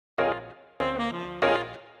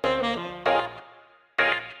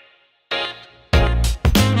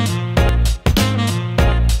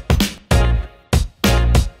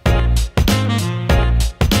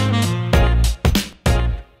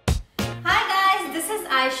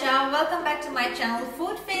Aisha. Welcome back to my channel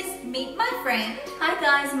Food Fizz. Meet my friend. Hi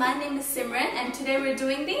guys, my name is Simran and today we're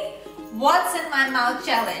doing the What's in my mouth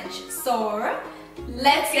challenge. So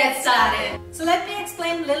let's get started. So let me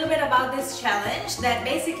explain a little bit about this challenge. That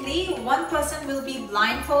basically one person will be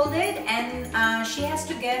blindfolded and she has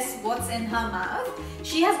to guess what's in her mouth.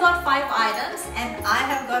 She has got 5 items and I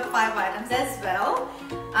have got 5 items as well.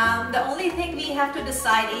 The only thing we have to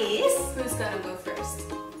decide is who's gonna go first.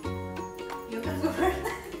 You can go first.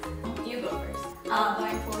 You go first. I'll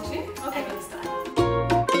blindfold you. Okay. I will start.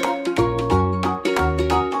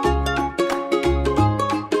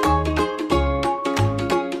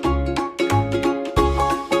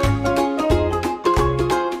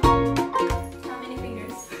 How many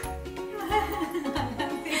fingers?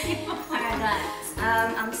 Alright guys,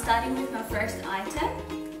 I'm starting with my first item.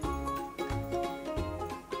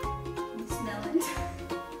 Smell it.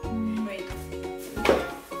 Wait. Okay.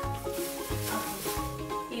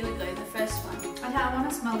 Here we go, the first one. Okay, I want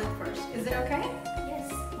to smell it first. Is it okay?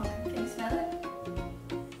 Yes. Okay. Can you smell it?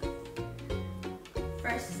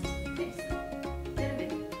 First taste. Little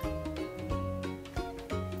bit.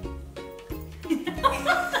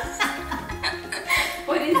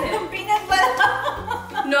 What is it? Peanut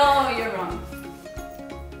butter. No, you're wrong.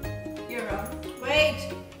 You're wrong. Wait.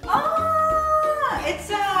 Oh, it's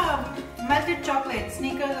melted chocolate,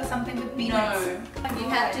 Snickers or something with peanuts. No. You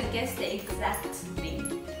have to guess the exact thing.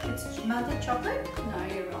 It's melted chocolate? No,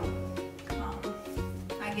 you're wrong. Oh,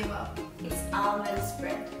 I give up. It's almond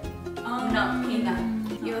spread. Not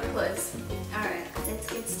peanut. You're close. Alright, let's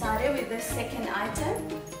get started with the second item.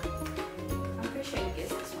 I'm pretty sure you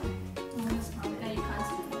guessed this one. I want to smell it. No, you can't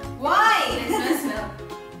smell it. Why? There's no smell.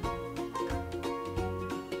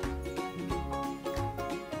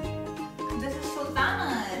 This is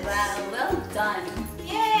sultanas. Wow, well done.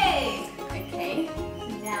 Yay! Okay,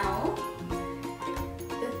 now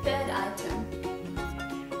the third item.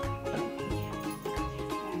 Alright,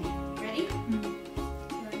 ready? You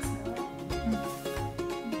want to smell it?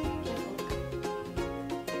 Careful.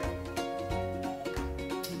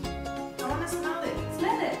 I want to smell it.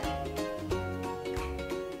 Smell it.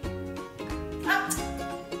 Ah.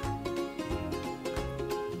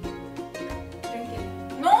 Drink it.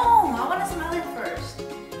 No, I want to smell it first.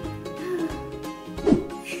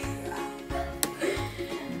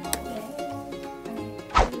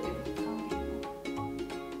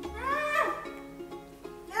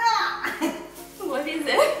 What is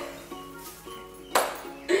it?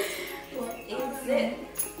 What is it?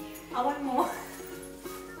 I want more.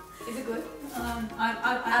 Is it good?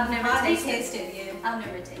 I've never hardly tasted tasted it. I've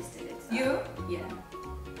never tasted it. So. You? Yeah.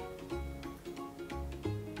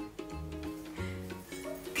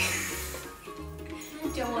 Do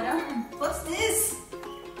you want water? What's this?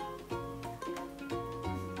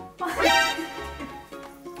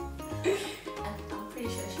 I'm pretty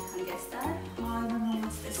sure she can't guess that. Oh, I don't know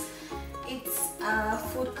what's this. It's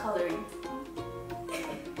food coloring.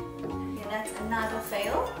 Yeah, that's another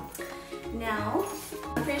fail. Now,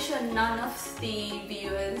 I'm pretty sure none of the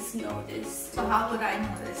viewers know this. So how would I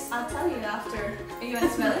know this? I'll tell you after. You want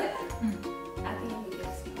to smell it? Hmm. I think you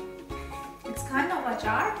can smell. It's kind of a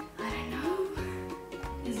jar. I don't know.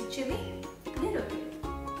 Is it chili? Little bit.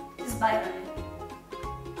 Just bite on it.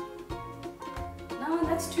 No,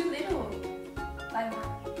 that's too little. Bite on it.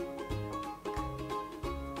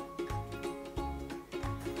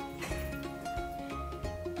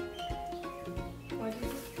 What is it?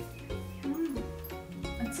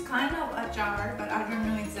 It's kind of a jar, but I don't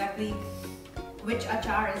know exactly which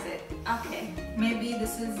achar is it. Okay. Maybe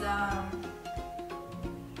this is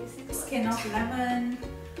This is skin of lemon,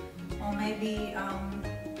 or maybe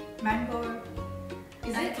mango.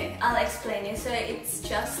 Is it? Okay, I'll explain it. So it's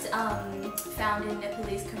just found in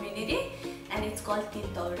Nepalese community and it's called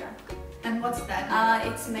tintora. And what's that?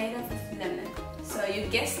 It's made of lemon. So you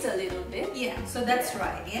guessed a little bit. Yeah, so that's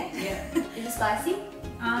right, yeah? Yeah. Is it spicy?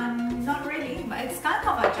 Not really, but it's kind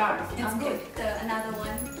of a jar. It's good. So another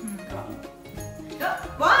one wrong. Oh,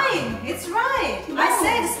 why? It's right. No. I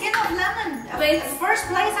said skin of lemon. Wait. First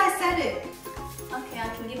place I said it. Okay, I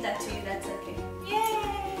can give that to you. That's okay.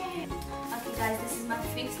 Yay! Okay, guys, this is my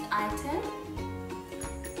fifth item.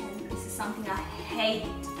 And this is something I hate.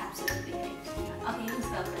 Absolutely hate. Okay, you can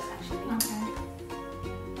smell first, actually. Okay.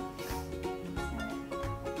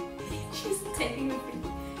 She's taking the thing.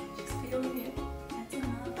 She's peeling it. That's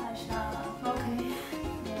enough, Asha. Okay.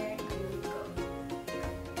 There you go.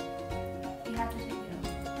 You have to take it off.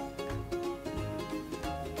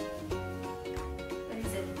 What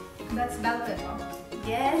is it? That's bell pepper.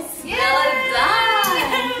 Yes. Yay! Well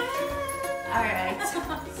done. All right.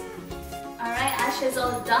 All right. Asha's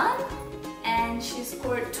all done, and and she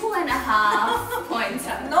scored 2.5 points.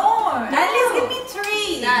 No, at least give me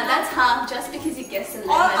 3. Nah, that's half just because you guessed 11.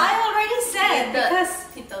 I already said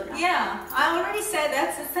because yeah, I already said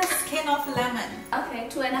that's the skin of lemon. Okay,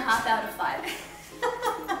 2.5 out of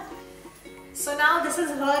 5. So now this is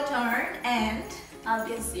her turn and I'll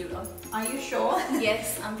guess 0. are you sure?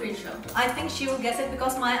 Yes, I'm pretty sure. I think she will guess it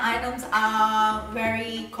because my items are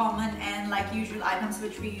very common and like usual items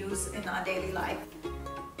which we use in our daily life.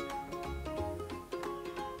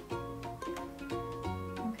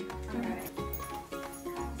 Okay. Alright.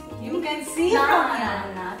 You can see No, from here.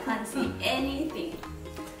 no, can't see anything.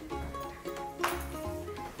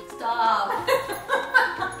 Stop.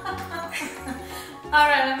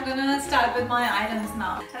 Alright, I'm gonna start with my items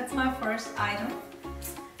now. That's my first item.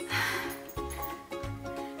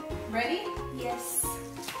 Ready? Yes.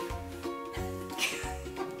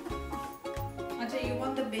 Acha, you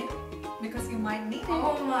want the bin? Because you might need it.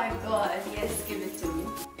 Oh my god, yes, give it to me.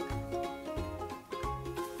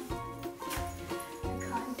 I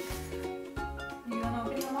can't. You wanna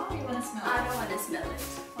open your mouth or you wanna smell I it? don't want to smell it.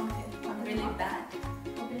 Okay. I'm really bad.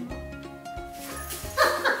 Open your mouth.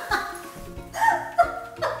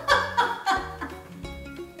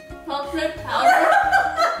 Chocolate powder.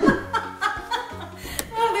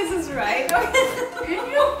 Oh, this is right.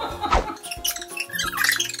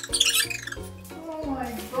 Oh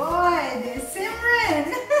my god, Simran!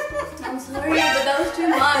 I'm sorry, but that was too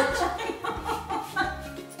much.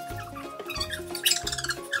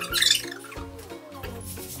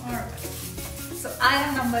 Alright. So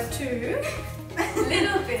item number 2.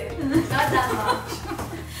 Little bit, not that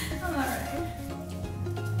much. Alright.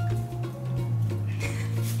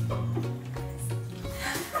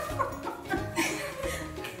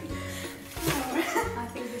 I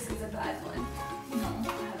think this is a bad one. No.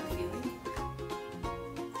 I have a feeling.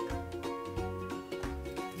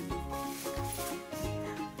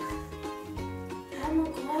 Oh my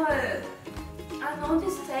god. I know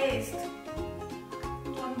this taste.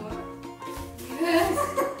 One more. Yes.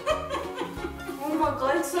 Oh my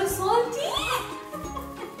god, it's so salty.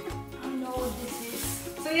 I know what this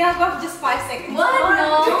is. So you have got just 5 seconds. What? One,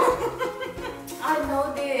 No. two. I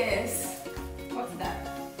know this. What's that?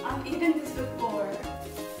 I've eaten this before.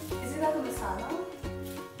 Is it like a masala?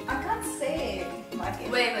 I can't say.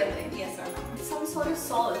 Wait. Yes or no? It's some sort of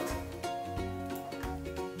salt.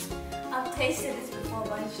 I've tasted this before,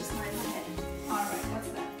 but it's just not in my head. Alright, what's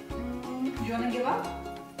that? Do you wanna give up?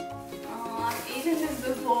 Oh, I've eaten this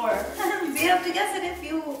before. So you have to guess it if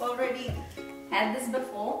you already had this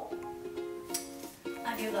before.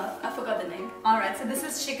 I give up. I forgot the name. Alright, so this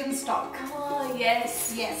is chicken stock. Oh,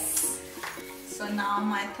 yes. Yes. So now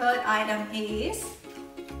my third item is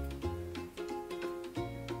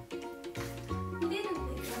Little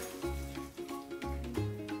bit.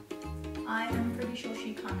 I am pretty sure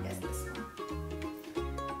she can't guess this one.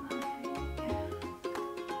 Okay.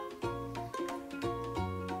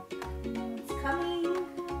 It's coming.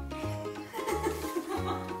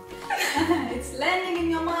 It's landing in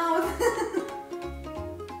your mouth.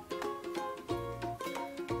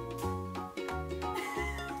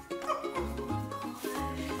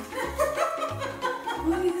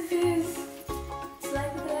 What is this? It's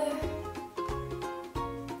like the...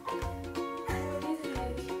 What is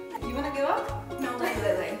it? You wanna give up? No,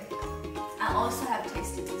 wait. I also have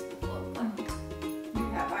tasted this before, but You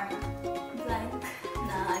have, I know. blank.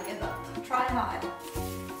 Nah, I give up. Try hard.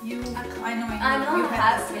 I know I you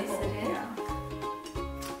have this tasted before. it.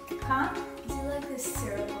 Yeah. Can't? Is it like the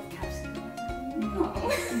syrup of capsicum? No.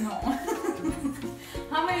 No.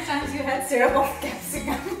 How many times you had syrup of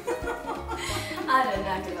capsicum? I don't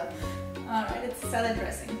know, I give up. Alright, it's salad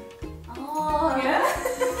dressing. Oh, Yeah?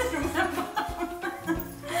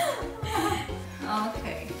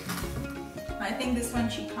 Okay. I think this one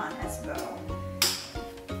she can't as well.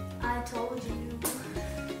 I told you.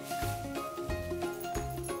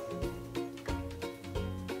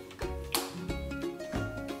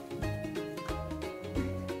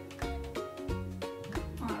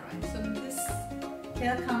 Alright, so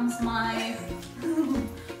here comes my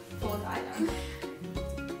fourth item.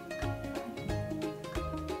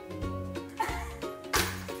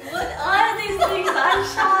 What are these things,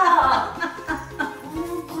 Aisha?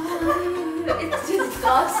 Oh my god, it's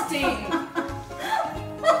disgusting.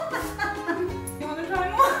 You want to try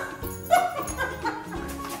more?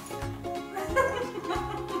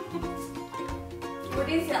 What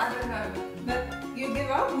is it? I don't know. That you give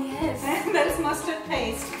up? Yes. That is mustard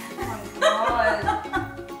paste. Oh my god.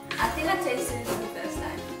 I think I tasted it for the first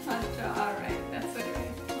time. Alright, that's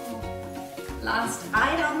okay. Last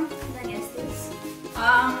item. Can I guess this?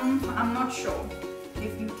 I'm not sure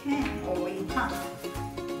if you can. Oh wait. Huh.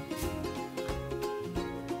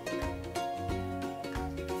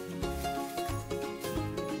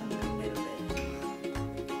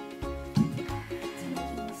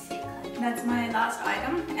 That's my last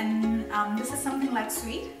item, and this is something like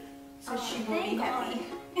sweet, so she will be happy.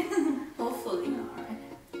 Hopefully. Alright.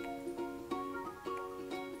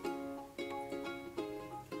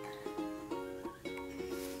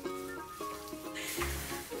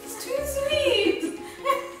 It's too sweet!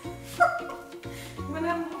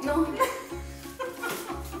 No.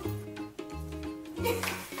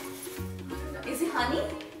 Is it honey?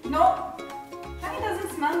 No! Honey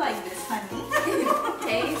doesn't smell like this, honey.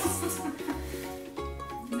 Taste.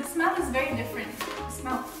 The smell is very different.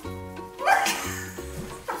 Smell.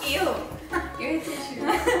 Ew. Your tissue.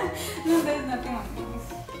 No, there's nothing on this.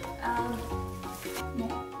 No.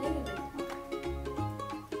 Little bit.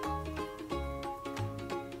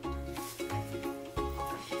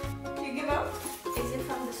 You give up? Is it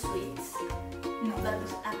from the sweets? No. That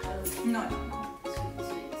was actually No.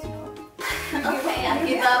 sweets, no. Okay, I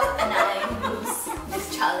give up and I lose this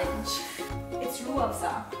challenge. It's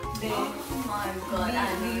ruafza. Oh my god,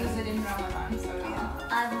 We use it in Ramadan, so yeah.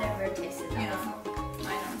 I've never tasted that Yeah, before.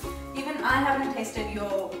 I know. Even I haven't tasted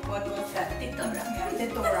your, what was that? Titora. Yeah,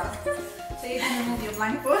 titora. So you can remove your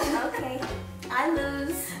blindfold. Okay, I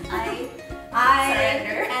lose. I I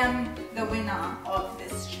surrender. am the winner of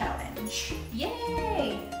this challenge.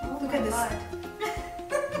 Yay! Look at this.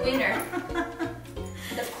 Winner.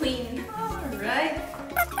 The queen. Alright.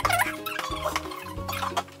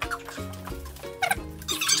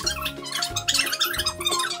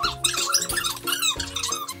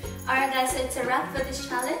 Alright guys, so it's a wrap for this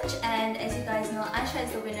challenge, and as you guys know, Aisha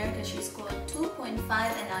is the winner because she scored 2.5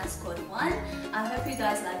 and I scored 1. I hope you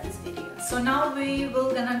guys like this video. So now we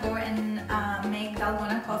will gonna go and make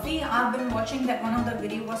dalgona coffee. I've been watching that one of the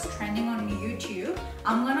video was trending on YouTube.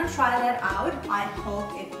 I'm gonna try that out. I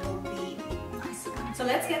hope it will be nice one. So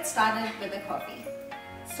let's get started with the coffee.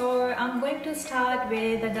 So I'm going to start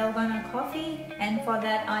with the dalgona coffee, and for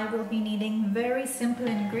that I will be needing very simple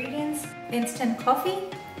ingredients: instant coffee,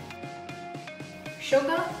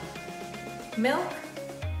 sugar, milk,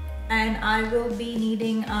 and I will be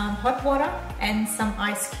needing hot water and some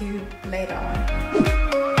ice cube later on.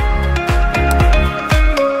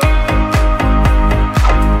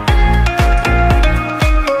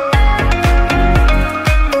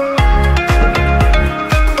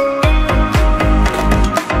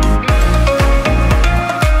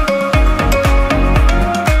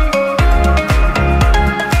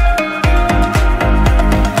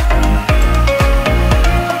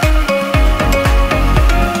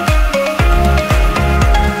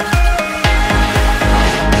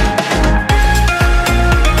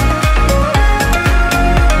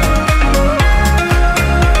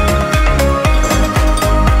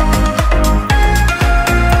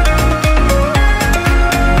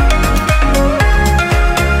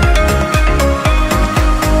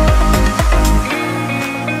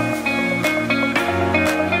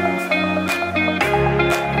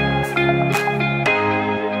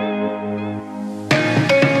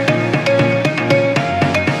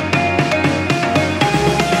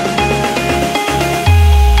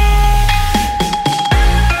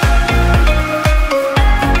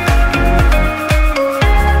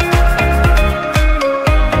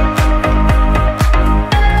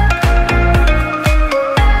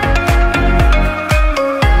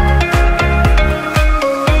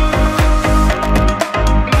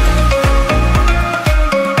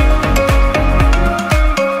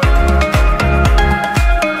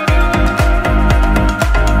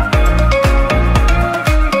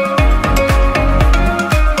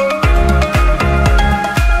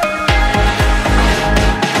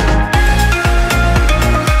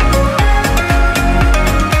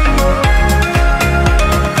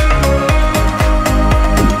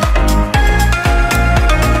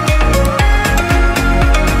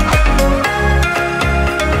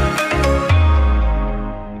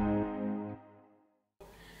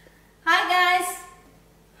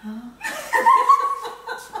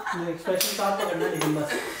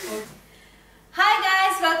 Hi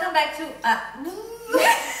guys, welcome back to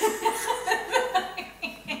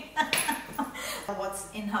what's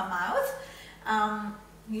in her mouth.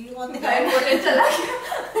 You want the guy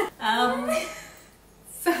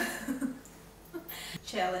so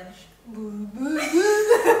challenge.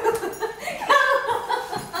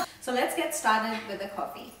 So let's get started with the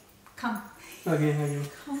coffee. Come. Okay, okay.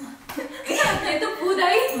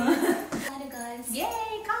 Hi guys.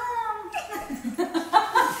 Yay, come.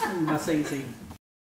 Masay-say.